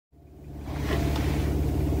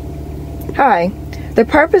Hi, the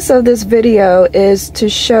purpose of this video is to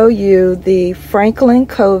show you the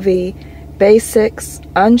Covey Basics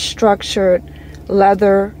Unstructured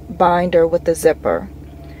Leather Binder with the zipper.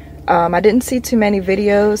 I didn't see too many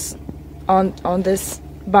videos on this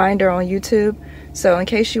binder on YouTube, so in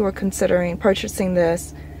case you were considering purchasing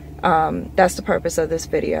this, that's the purpose of this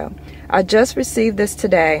video. I just received this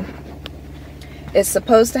today. It's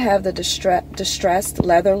supposed to have the distressed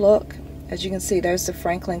leather look. As you can see, there's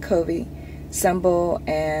the Covey symbol,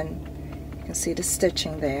 and you can see the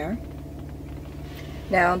stitching there.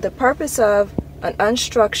 Now, the purpose of an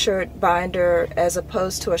unstructured binder as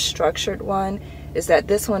opposed to a structured one is that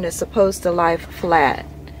this one is supposed to lie flat.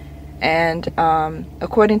 And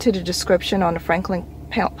according to the description on the Franklin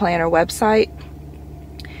Planner website,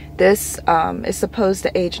 this is supposed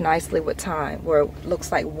to age nicely with time, where it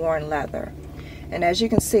looks like worn leather. And as you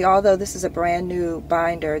can see, although this is a brand new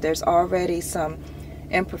binder, there's already some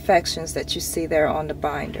imperfections that you see there on the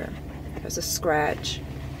binder. There's a scratch.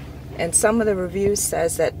 And some of the reviews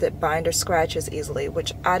says that the binder scratches easily,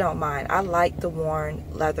 which I don't mind. I like the worn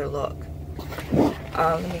leather look.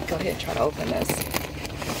 Let me go ahead and try to open this.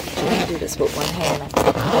 I'm going to do this with one hand.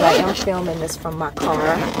 And I am filming this from my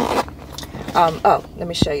car. Oh, let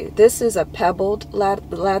me show you. This is a pebbled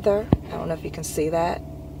leather. I don't know if you can see that.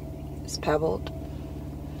 It's pebbled.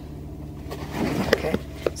 Okay,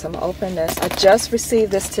 so I'm going to open this. I just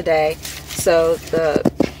received this today, so the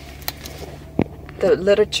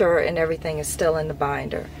literature and everything is still in the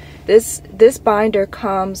binder. This binder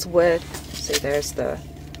comes with, see, there's the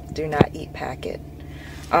do not eat packet.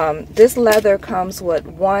 This leather comes with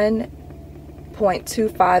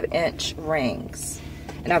 1.25 inch rings,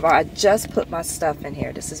 and I just put my stuff in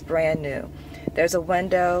here. This is brand new. There's a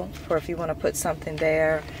window for if you want to put something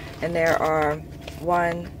there, and there are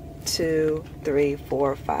 1, 2, 3,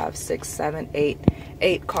 4, 5, 6, 7,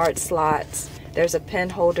 8 card slots. There's a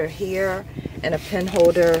pen holder here and a pen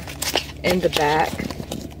holder in the back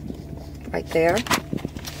right there.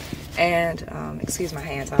 And excuse my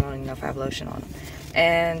hands, I don't even know if I have lotion on them.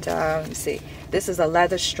 And let's see, this is a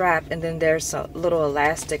leather strap, and then there's a little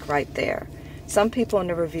elastic right there. Some people in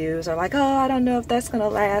the reviews are like, oh, I don't know if that's gonna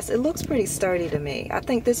last. It looks pretty sturdy to me. I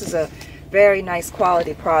think this is a very nice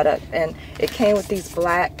quality product, and it came with these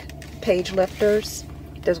black page lifters.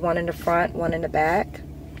 There's one in the front, one in the back.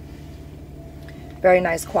 Very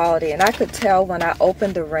nice quality, and I could tell when I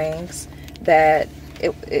opened the rings that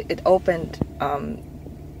it opened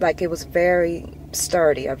like it was very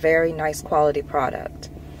sturdy, a very nice quality product.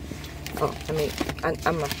 Oh,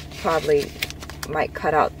 I'm probably might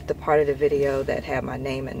cut out the part of the video that had my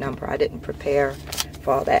name and number. I didn't prepare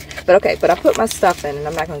for all that, but okay. But I put my stuff in, and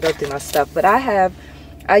I'm not going to go through my stuff. But I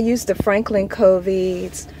used the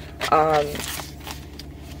Covey's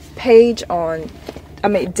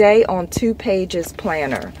day on 2 pages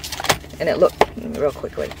planner, and it looked real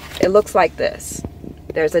quickly. It looks like this.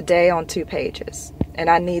 There's a day on 2 pages, and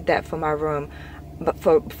I need that for my room, but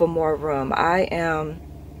for more room. I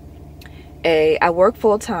work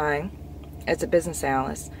full time as a business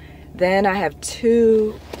analyst. Then I have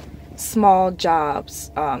 2 small jobs,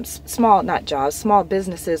 small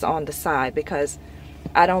businesses on the side, because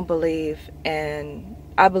I believe in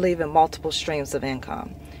multiple streams of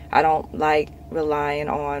income. I don't like relying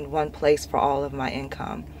on one place for all of my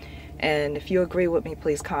income. And if you agree with me,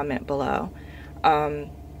 please comment below. And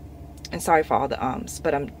sorry for all the ums,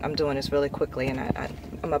 but I'm doing this really quickly, and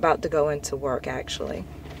I'm about to go into work actually.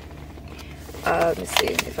 Let me see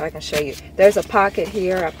if I can show you. There's a pocket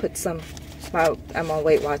here. I put I'm on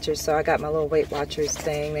Weight Watchers, so I got my little Weight Watchers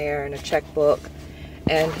thing there, and a checkbook.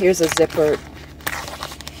 And here's a zippered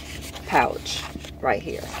pouch right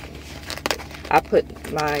here. I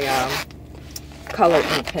put my colored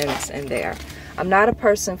ink pens in there. I'm not a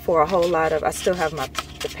person for a whole lot of, I still have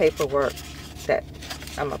the paperwork that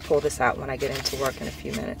I'm going to pull this out when I get into work in a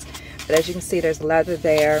few minutes. But as you can see, there's leather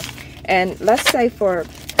there. And let's say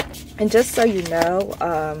and just so you know,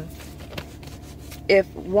 if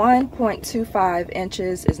 1.25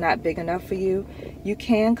 inches is not big enough for you, you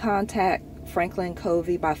can contact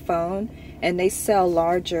Covey by phone, and they sell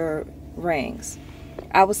larger rings.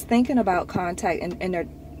 I was thinking about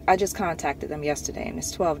I just contacted them yesterday, and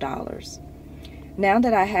it's $12. Now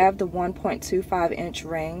that I have the 1.25 inch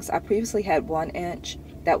rings, I previously had 1 inch.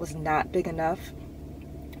 That was not big enough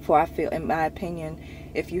for, I feel, in my opinion,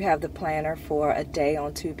 if you have the planner for a day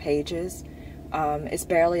on 2 pages, it's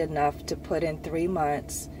barely enough to put in 3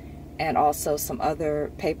 months and also some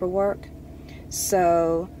other paperwork.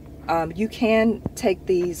 So you can take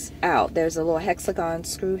these out. There's a little hexagon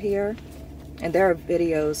screw here, and there are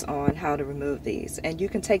videos on how to remove these, and you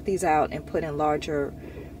can take these out and put in larger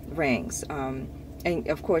rings. And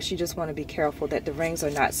of course, you just want to be careful that the rings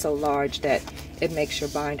are not so large that it makes your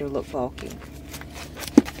binder look bulky.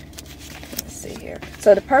 Let's see here.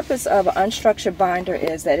 So the purpose of an unstructured binder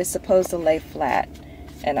is that it's supposed to lay flat.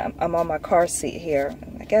 And I'm on my car seat here.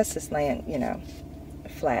 I guess it's laying, you know,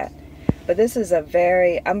 flat. But this is I'm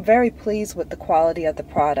very pleased with the quality of the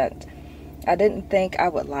product. I didn't think I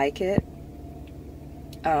would like it.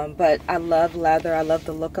 But I love leather. I love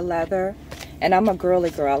the look of leather. And I'm a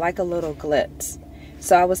girly girl. I like a little glitz.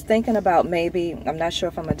 So I was thinking about maybe, I'm not sure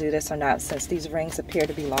if I'm going to do this or not since these rings appear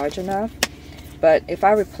to be large enough. But if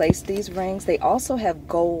I replace these rings, they also have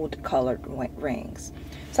gold colored rings.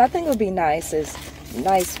 So I think it would be nice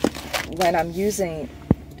when I'm using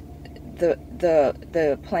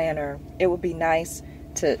the planner, it would be nice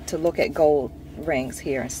to look at gold rings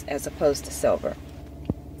here as opposed to silver.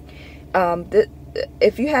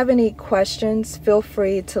 If you have any questions, feel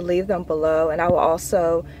free to leave them below, and I will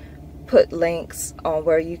also put links on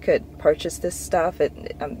where you could purchase this stuff.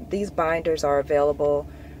 These binders are available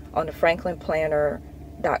on the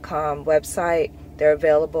franklinplanner.com website. They're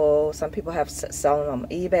available, some people have selling them on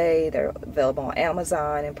eBay, they're available on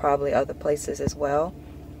Amazon and probably other places as well.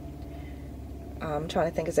 I'm trying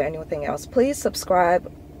to think, is there anything else? Please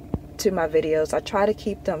subscribe to my videos. I try to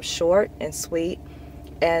keep them short and sweet,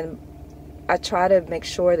 and I try to make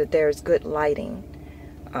sure that there's good lighting.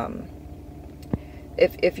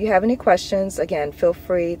 If you have any questions, again, feel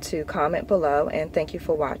free to comment below, and thank you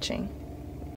for watching.